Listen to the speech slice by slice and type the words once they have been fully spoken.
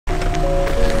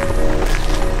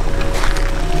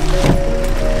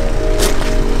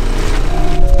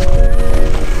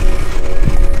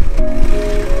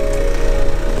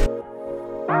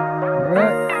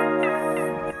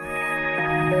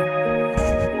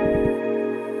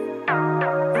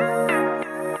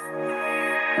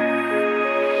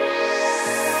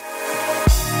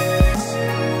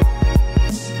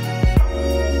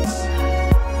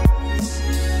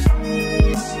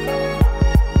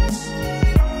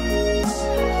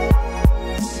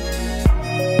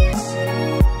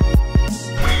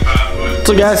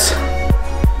So guys,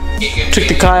 took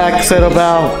the kayak setup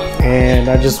out and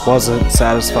I just wasn't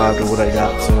satisfied with what I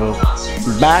got. So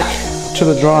back to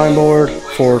the drawing board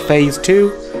for phase 2.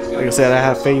 Like I said, I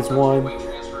have phase 1.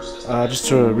 Just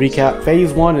to recap,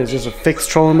 phase 1 is just a fixed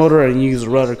trolling motor and use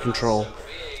rudder control.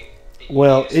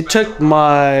 Well, it took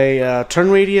my turn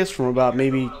radius from about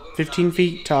maybe 15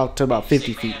 feet to about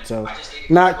 50 feet. So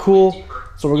not cool.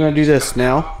 So we're going to do this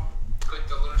now.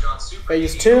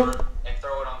 Phase 2.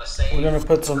 We're going to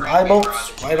put some eye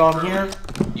bolts right on here,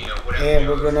 and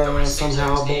we're going to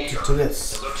somehow bolt it to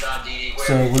this.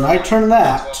 So when I turn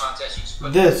that,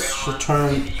 this should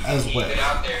turn as well.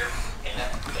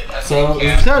 So we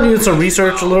kind of did some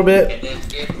research a little bit,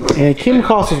 and came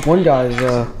across this one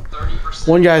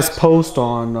guy's post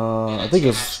on I think it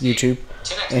was YouTube,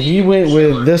 and he went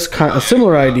with this a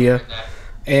similar idea,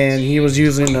 and he was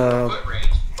using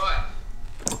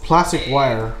plastic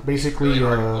wire, basically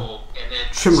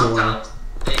trimmer wire,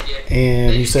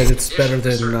 and he said it's better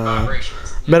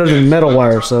than metal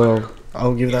wire. So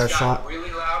I'll give that a shot,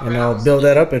 and I'll build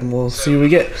that up, and we'll see what we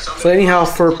get. So anyhow,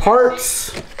 for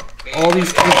parts, all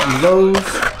these comes from Lowe's.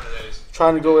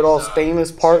 Trying to go with all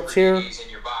stainless parts here.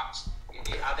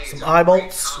 Some eye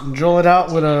bolts. Drill it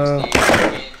out with a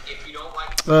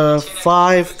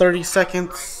 5/30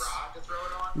 seconds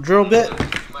drill bit,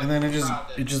 and then it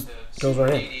just goes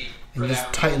right in. And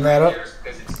just tighten that up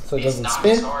so it doesn't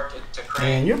spin,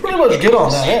 and you're pretty much good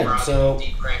on that end. So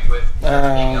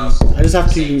I just have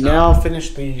to now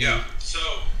finish the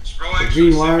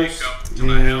green wires, and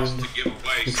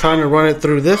I'm trying to run it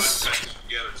through this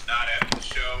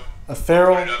a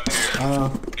ferrule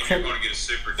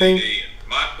thing.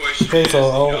 Okay, so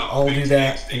I'll do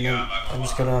that, and then I'm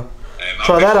just gonna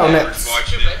try that out next.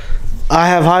 I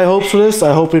have high hopes for this.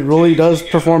 I hope it really does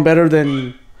perform better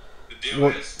than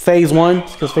phase 1,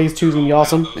 because phase 2 is gonna be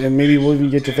awesome, and maybe we'll even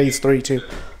get to phase 3 too.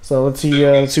 So let's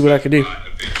see what I can do.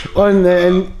 Oh, and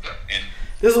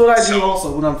this is what I do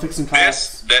also when I'm fixing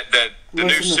kayaks. The new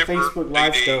Listen to Facebook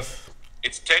Live stuff.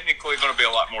 It's technically going to be a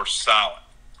lot more silent,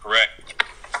 correct?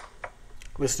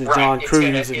 Listen to John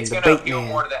Cruz and the Bait Man.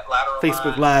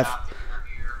 Facebook Live.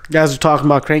 You guys are talking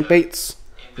about crankbaits,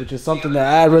 which is something that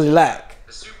I really like.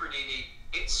 The Super DD,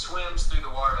 it swims through the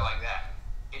water like that.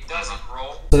 It doesn't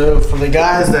roll. So for the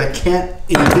guys that can't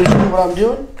envision what I'm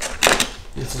doing,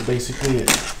 this is basically it.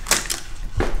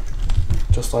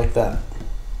 Just like that.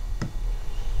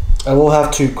 I will have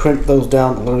to crimp those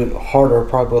down a little bit harder,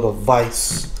 probably with a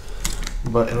vise,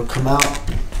 but it'll come out,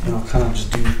 and I'll kind of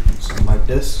just do something like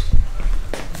this.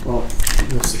 Well,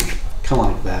 you'll see, kind of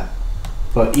like that,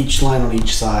 but each line on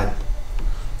each side,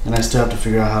 and I still have to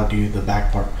figure out how to do the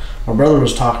back part. My brother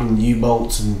was talking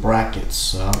U-bolts and brackets,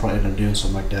 so I'll probably end up doing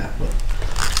something like that, but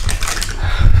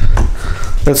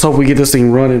let's hope we get this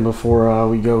thing running before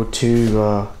we go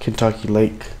to Kentucky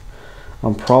Lake.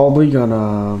 I'm probably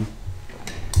gonna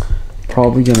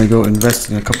go invest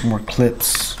in a couple more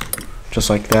clips, just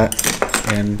like that,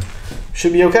 and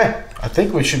should be okay. I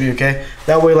think we should be okay.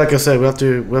 That way, like I said, we have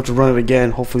to run it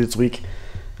again. Hopefully this week.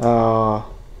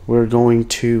 We're going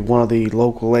to one of the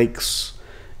local lakes.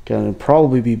 Gonna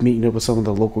probably be meeting up with some of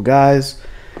the local guys,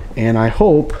 and I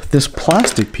hope this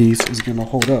plastic piece is gonna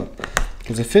hold up.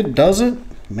 Because if it doesn't,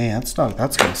 man,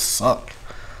 that's gonna suck.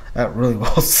 That really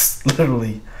was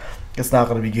literally. It's not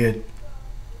gonna be good.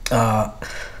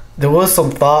 There was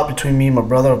some thought between me and my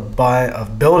brother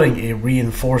of building a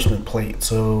reinforcement plate.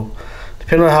 So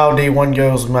depending on how day 1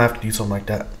 goes, we might have to do something like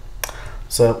that.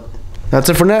 So that's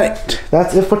it for tonight.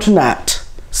 That's it for tonight.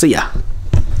 See ya.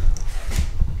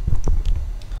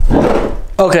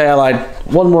 Okay, I lied.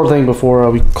 One more thing before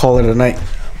we call it a night.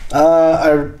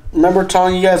 I remember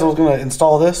telling you guys I was gonna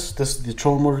install this. This is the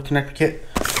trolling motor connector kit.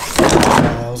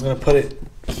 I was gonna put it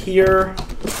here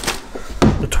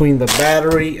between the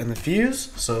battery and the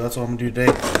fuse, so that's what I'm gonna do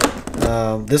today.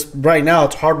 This right now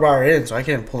it's hardwired in, so I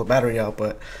can't pull the battery out,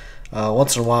 but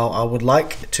once in a while I would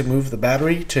like to move the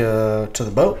battery to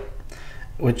the boat,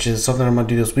 which is something I'm gonna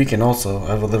do this weekend. Also,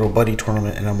 I have a little buddy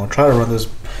tournament, and I'm gonna try to run this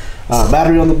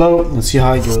battery on the boat and see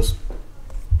how it goes.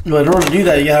 But in order to do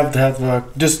that, you have to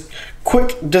have just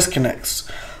quick disconnects.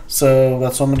 So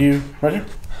that's what I'm gonna do right here.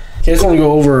 Okay, I just want to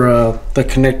go over the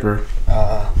connector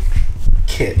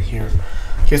kit here.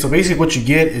 Okay, so basically what you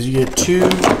get is you get 2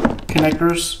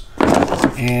 connectors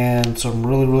and some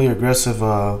really aggressive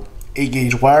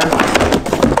 8-gauge wire.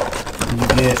 You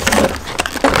get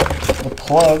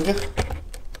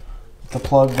the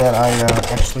plug that I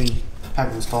actually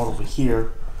have installed over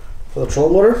here for the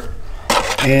trolling motor,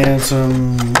 and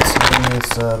some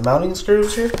miscellaneous mounting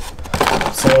screws here.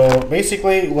 So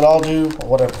basically what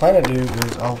I plan to do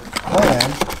is I'll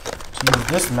plan use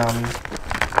this mounting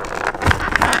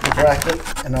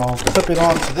bracket, and I'll clip it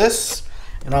onto this,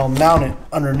 and I'll mount it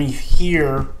underneath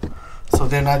here. So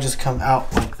then I just come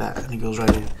out like that, and it goes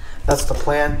right in. That's the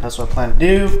plan. That's what I plan to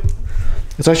do.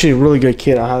 It's actually a really good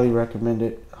kit. I highly recommend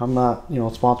it. I'm not,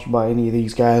 sponsored by any of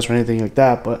these guys or anything like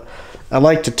that, but I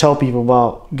like to tell people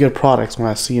about good products when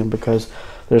I see them, because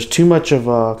there's too much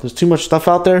stuff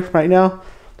out there right now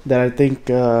that I think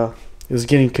is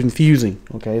getting confusing.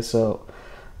 Okay, so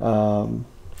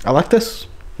I like this,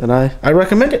 and I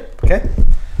recommend it. Okay.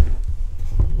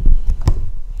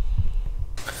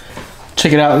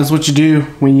 Check it out. This is what you do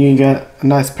when you ain't got a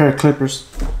nice pair of clippers.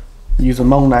 Use a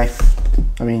mow knife.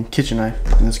 I mean, kitchen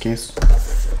knife in this case.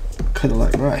 Cut it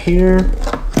like right here.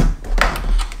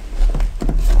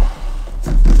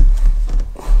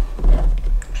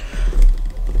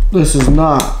 This is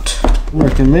not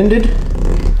recommended,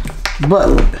 but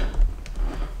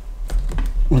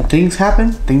when things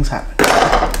happen, things happen.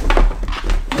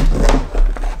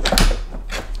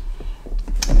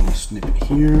 I'm gonna snip it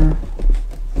here.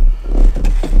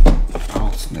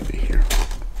 I'll snip it here.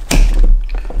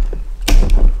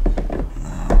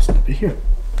 I'll snip it here.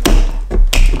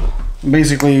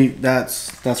 Basically,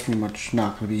 that's pretty much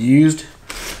not going to be used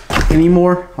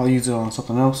anymore. I'll use it on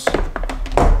something else.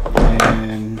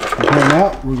 And from here on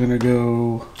out, we're going to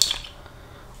go.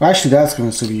 Well, actually, that's going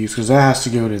to still be used because that has to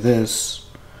go to this,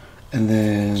 and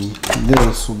then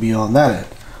this will be on that end,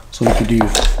 so we could do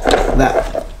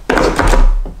that.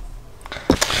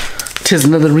 'Tis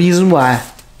another reason why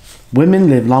women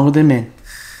live longer than men.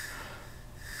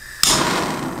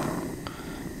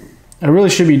 I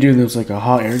really should be doing this like a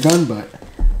hot air gun, but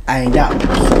I ain't got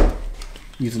one.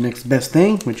 Use the next best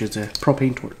thing, which is a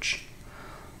propane torch.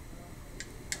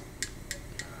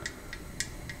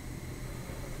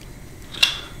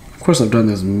 Of course, I've done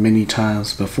this many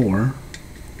times before,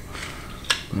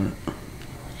 but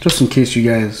just in case you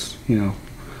guys,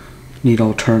 need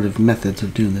alternative methods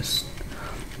of doing this,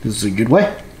 this is a good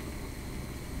way.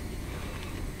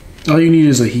 All you need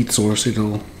is a heat source.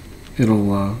 It'll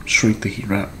shrink the heat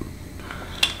wrap.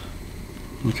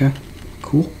 Okay,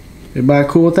 cool. Everybody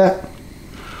cool with that?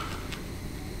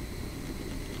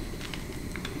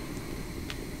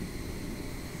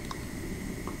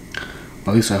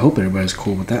 At least I hope everybody's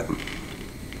cool with that.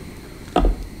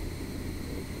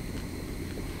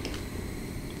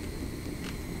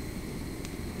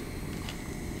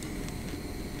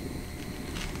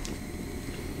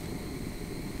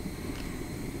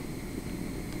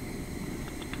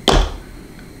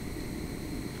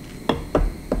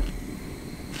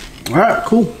 Alright,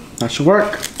 cool. That should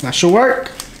work. That should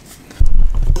work.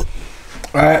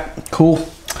 Alright, cool.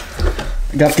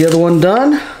 I got the other one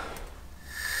done.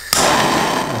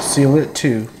 I'll seal it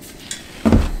too.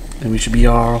 And we should be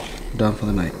all done for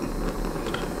the night.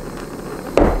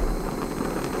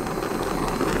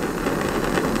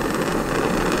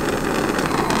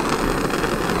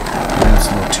 That's a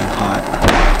little too hot.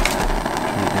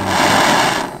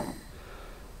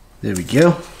 There we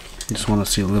go. I just want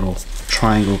to see a little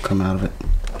triangle come out of it.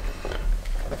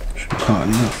 Should be hot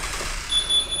enough.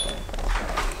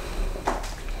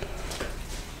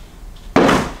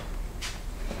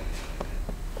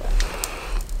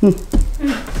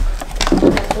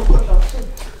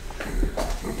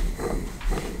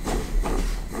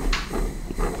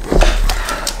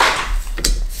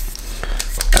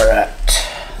 Alright.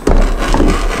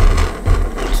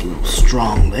 It's a little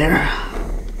strong there.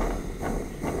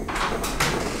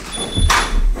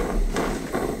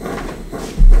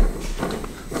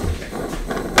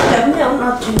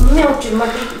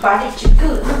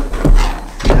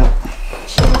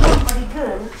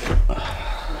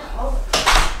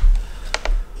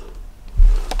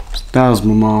 That was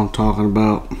my mom talking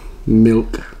about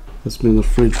milk that's been in the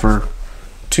fridge for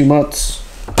 2 months.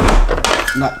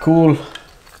 Not cool.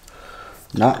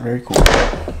 Not very cool.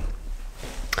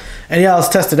 And yeah, let's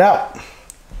test it out.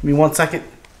 Give me 1 second.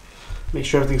 Make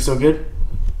sure everything's still good.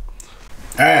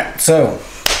 Alright, so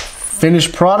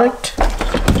finished product.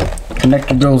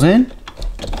 Connector goes in.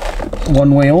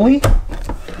 One way only.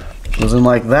 Goes in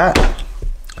like that.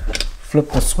 Flip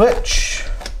the switch.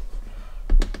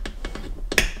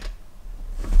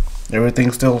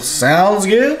 Everything still sounds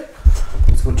good.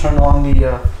 Let's go turn on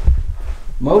the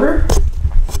motor.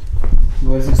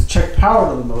 Let's check power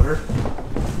to the motor.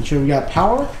 Make sure we got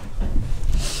power.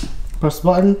 Press the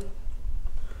button.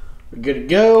 We're good to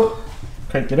go.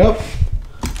 Crank it up.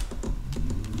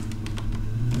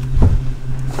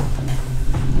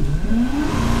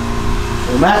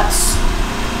 Max,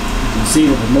 you can see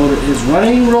that the motor is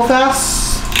running real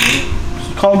fast.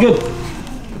 Call it good.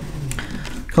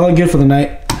 Call it good for the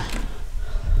night.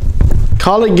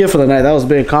 call it gift for the night. That was a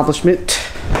big accomplishment.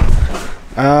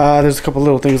 There's a couple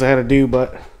little things I had to do,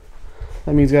 but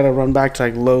that means I gotta run back to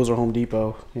like Lowe's or Home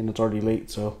Depot, and it's already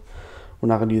late, so we're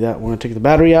not gonna do that. We're gonna take the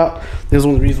battery out. This is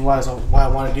one of the reasons why I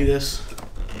want to do this.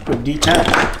 Quick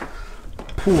detach.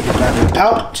 Pull the battery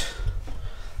out.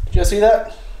 Did you guys see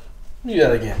that? Do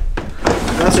that again.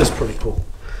 That's just pretty cool.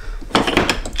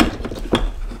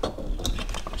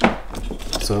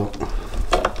 So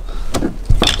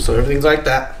everything's like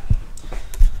that.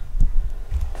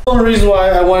 The only reason why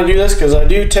I want to do this because I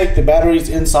do take the batteries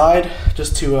inside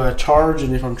just to charge,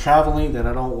 and if I'm traveling, then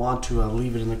I don't want to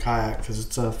leave it in the kayak because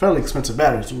it's a fairly expensive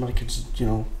battery. Somebody could just, you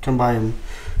know, come by and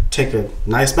take a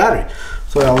nice battery.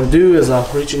 So what I'll do is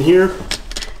I'll reach in here,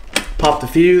 pop the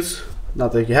fuse.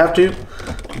 Not that you have to,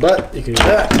 but you can do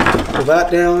that. Pull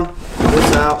that down, pull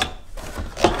this out,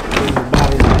 bring the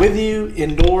battery with you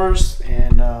indoors,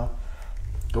 and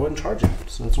go ahead and charge it.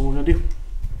 So that's what we're gonna do.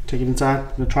 Take it inside. I'm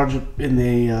gonna charge it in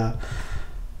the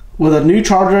with a new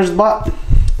charger I just bought.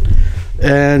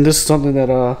 And this is something that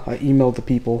I emailed the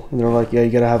people, and they're like, "Yeah,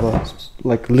 you gotta have a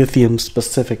like lithium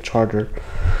specific charger."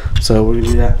 So we're gonna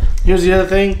do that. Here's the other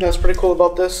thing that's pretty cool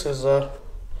about this is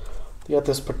you got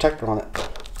this protector on it.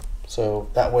 So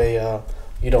that way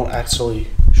you don't actually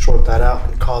short that out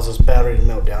and cause this battery to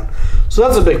melt down. So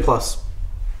that's a big plus.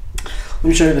 Let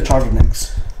me show you the charger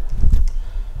next.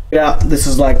 Yeah, this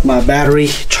is like my battery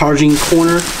charging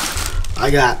corner. I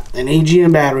got an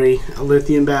AGM battery, a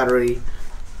lithium battery,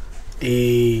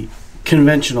 a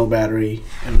conventional battery,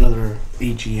 and another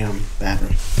AGM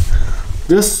battery.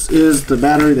 This is the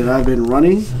battery that I've been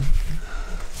running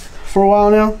for a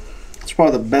while now. It's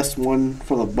probably the best one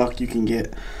for the buck you can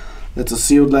get. It's a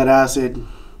sealed lead acid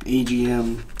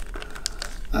AGM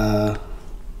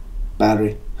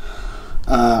battery.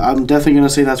 I'm definitely gonna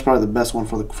say that's probably the best one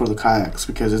for the kayaks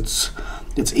because it's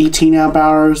 18 amp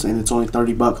hours and it's only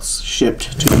 $30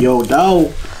 shipped to the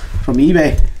OOW from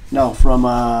eBay. No, from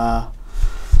from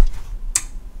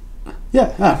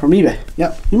eBay.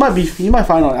 Yep, you might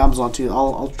find it on Amazon too.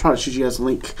 I'll try to shoot you guys a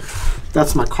link.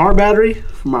 That's my car battery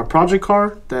for my project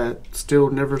car that still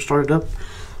never started up.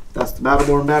 That's the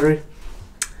Battleborn battery.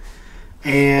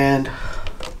 And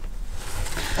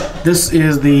this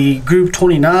is the Group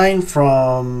 29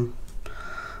 from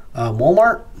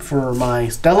Walmart for my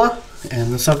Stella.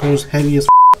 And the sucker was heavy as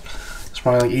f. It's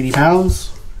probably like 80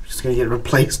 pounds. Just gonna get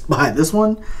replaced by this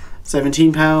one,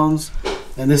 17 pounds.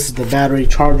 And this is the battery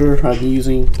charger I've been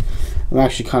using. I'm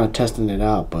actually kind of testing it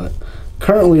out, but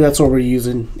currently that's what we're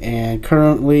using. And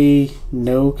currently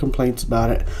no complaints about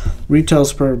it.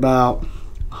 Retails for about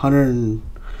 100.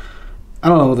 I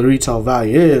don't know what the retail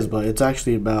value is, but it's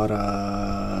actually about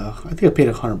I think I paid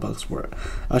 $100 for it.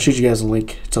 I'll shoot you guys a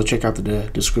link, so check out the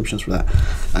descriptions for that.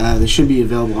 They should be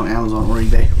available on Amazon or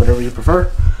eBay, whatever you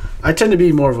prefer. I tend to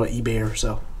be more of an eBayer,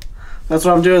 so that's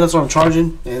what I'm doing. That's what I'm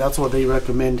charging, and that's what they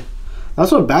recommend.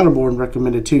 That's what Battleborn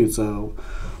recommended too. So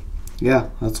yeah,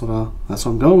 that's what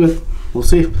I'm going with. We'll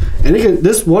see. And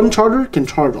this one charger can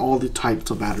charge all the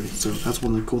types of batteries, so that's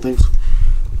one of the cool things.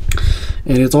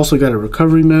 And it's also got a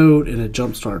recovery mode and a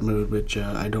jump start mode, which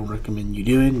I don't recommend you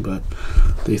doing, but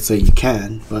they say you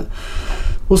can. But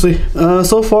we'll see.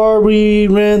 So far, we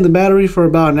ran the battery for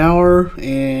about an hour,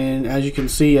 and as you can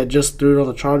see, I just threw it on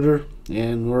the charger.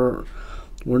 And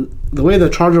the way the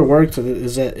charger works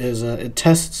is it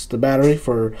tests the battery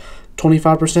for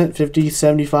 25%, 50,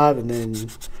 75, and then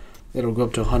it'll go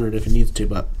up to 100 if it needs to.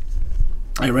 But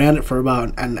I ran it for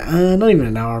about not even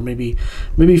an hour, maybe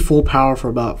full power for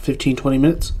about 15-20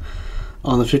 minutes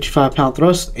on the 55-pound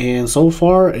thrust, and so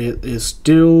far it is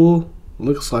still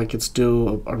looks like it's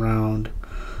still around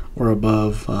or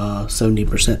above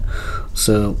 70%.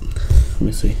 So let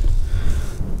me see,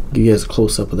 give you guys a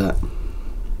close-up of that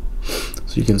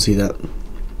so you can see that.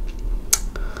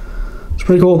 It's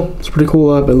pretty cool. It's pretty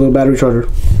cool. A little battery charger.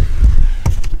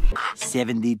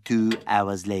 72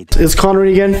 hours later. It's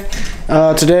Connery again.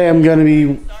 Today I'm gonna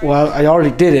be, well, I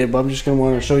already did it, but I'm just gonna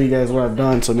want to show you guys what I've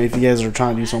done. So maybe if you guys are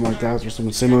trying to do something like that or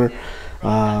something similar,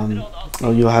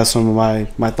 you'll have some of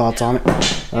my thoughts on it.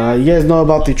 You guys know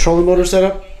about the trolling motor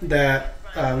setup that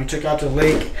we took out to the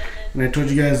lake, and I told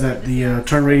you guys that the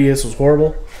turn radius was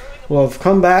horrible. Well, I've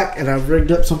come back and I've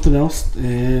rigged up something else,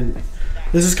 and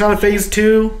this is kind of phase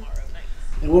 2.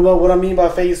 And what I mean by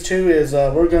phase 2 is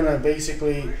we're gonna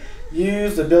basically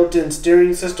use the built-in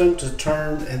steering system to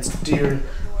turn and steer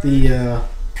the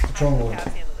trolling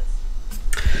motor.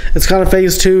 It's kind of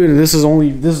phase 2, and this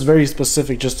is very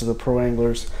specific just to the pro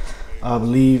anglers. I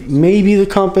believe maybe the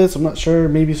Compass, I'm not sure,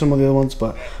 maybe some of the other ones,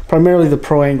 but primarily the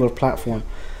pro angler platform.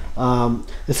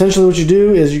 Essentially what you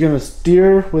do is you're going to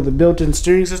steer with the built-in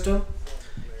steering system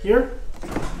here,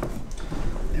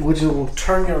 which will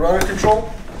turn your rudder control,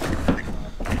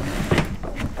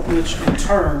 which in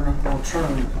turn will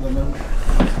turn the motor.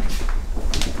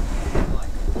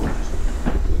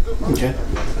 Okay.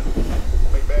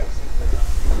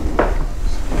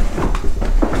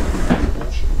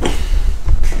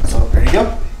 So there you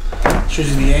go. Shows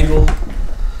you the angle,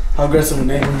 how aggressive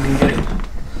an angle you can get it.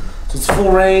 So it's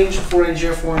full range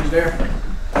here, full range there.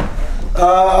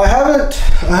 I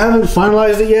haven't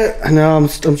finalized it yet. Now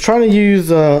I'm trying to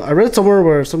use. I read somewhere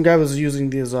where some guy was using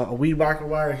this a weed whacker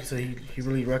wire. He said he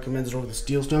really recommends it over the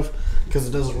steel stuff because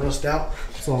it doesn't rust out.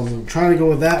 So I'm trying to go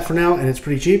with that for now, and it's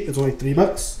pretty cheap. It's only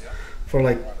 $3 for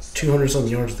like 200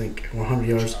 something yards, I think, or 100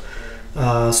 yards.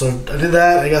 So I did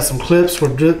that. I got some clips for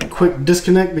quick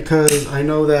disconnect because I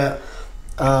know that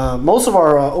most of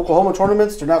our Oklahoma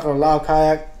tournaments, they're not going to allow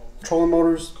kayak trolling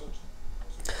motors.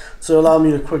 So it allowed me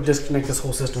to quick disconnect this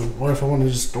whole system. Or if I want to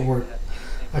just store it,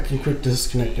 I can quick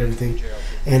disconnect everything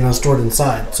and store it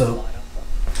inside. So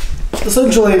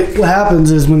essentially what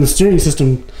happens is when the steering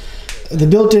system, the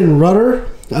built-in rudder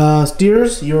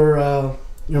steers, your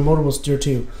motor will steer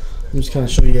too. Let me just kind of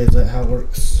show you guys how it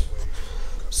works.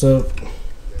 So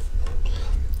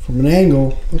from an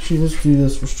angle, actually let's do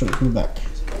this, we're straight from the back.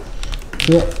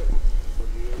 Yep.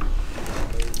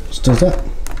 Just does that.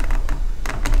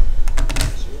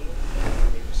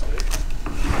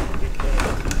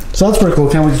 So that's pretty cool.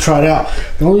 Can't wait to try it out.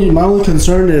 My only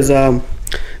concern is I'm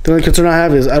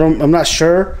not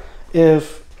sure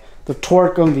if the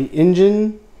torque on the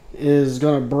engine is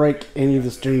gonna break any of the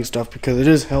steering stuff because it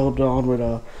is held on with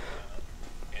a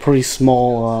pretty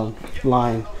small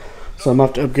line. So I'm gonna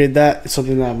have to upgrade that. It's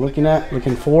something that I'm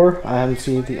looking for. I haven't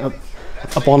seen anything up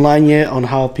online yet on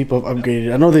how people have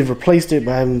upgraded. I know they've replaced it,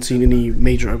 but I haven't seen any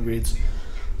major upgrades.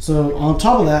 So on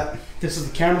top of that, this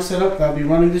is the camera setup that I'll be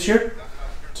running this year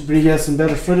to bring you guys some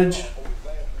better footage.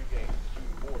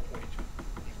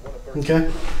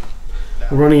 Okay,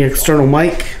 we're running an external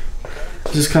mic,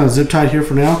 just kind of zip tied here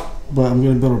for now, but I'm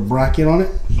going to build a bracket on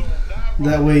it.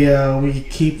 That way we can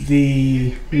keep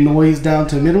the noise down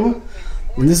to a minimum.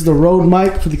 And this is the Rode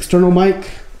mic for the external mic.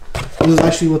 This is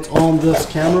actually what's on this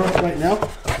camera right now.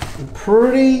 I'm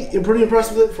pretty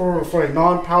impressed with it for a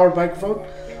non-powered microphone.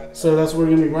 So that's what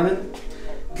we're going to be running.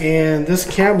 And this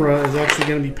camera is actually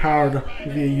going to be powered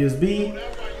via USB,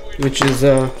 which is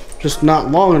just not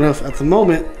long enough at the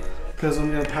moment because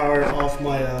I'm going to power it off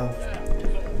my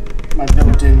my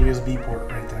built-in USB port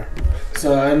right there.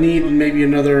 So I need maybe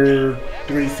another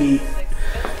 3 feet.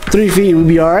 3 feet would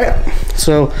be all right.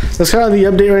 So that's kind of the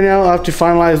update right now. I have to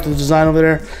finalize the design over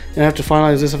there, and I have to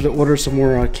finalize this. I have to order some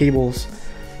more cables.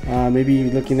 Maybe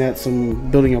looking at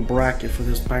building a bracket for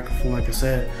this microphone, like I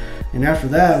said. And after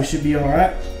that, we should be all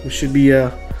right. We should be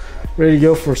ready to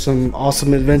go for some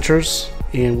awesome adventures,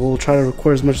 and we'll try to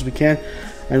record as much as we can.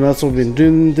 And that's what we've been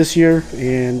doing this year.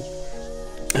 And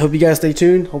I hope you guys stay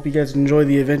tuned. Hope you guys enjoy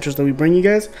the adventures that we bring you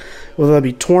guys, whether that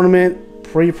be tournament,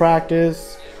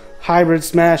 pre-practice, hybrid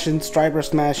smashing, striper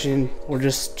smashing, or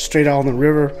just straight out on the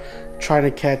river trying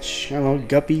to catch, I don't know,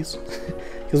 guppies,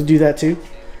 because we do that too.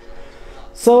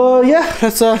 So yeah,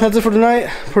 that's it for tonight.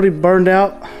 Pretty burned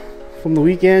out from the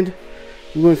weekend.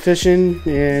 We went fishing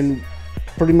and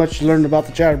pretty much learned about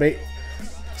the chatterbait.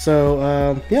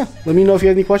 So yeah, let me know if you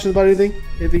have any questions about anything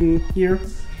here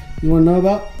you want to know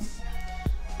about.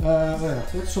 Yeah,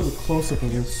 let's show the close-up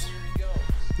of this.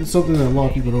 It's something that a lot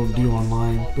of people don't do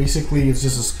online. Basically, it's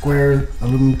just a square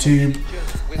aluminum tube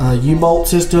U-bolt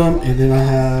system, and then I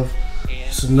have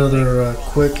just another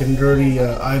quick and dirty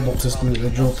eye-bolt system that I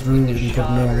drill through and you put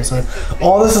a nail on the side.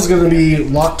 All this is going to be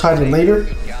Loctited later,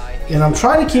 and I'm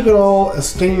trying to keep it all as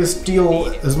stainless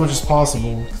steel as much as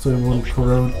possible so it won't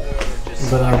corrode.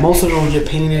 But most of it will get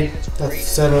painted. That's the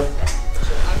setup,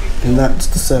 and that's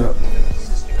the setup.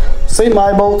 Same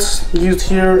eye bolts used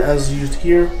here as used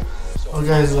here. Oh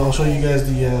guys, I'll show you guys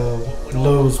the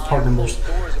Lowe's part numbers.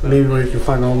 Maybe where you can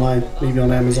find it online, maybe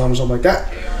on Amazon or something like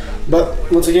that.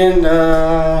 But once again,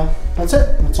 that's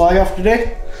it. That's all I got for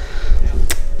today.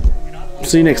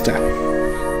 See you next time.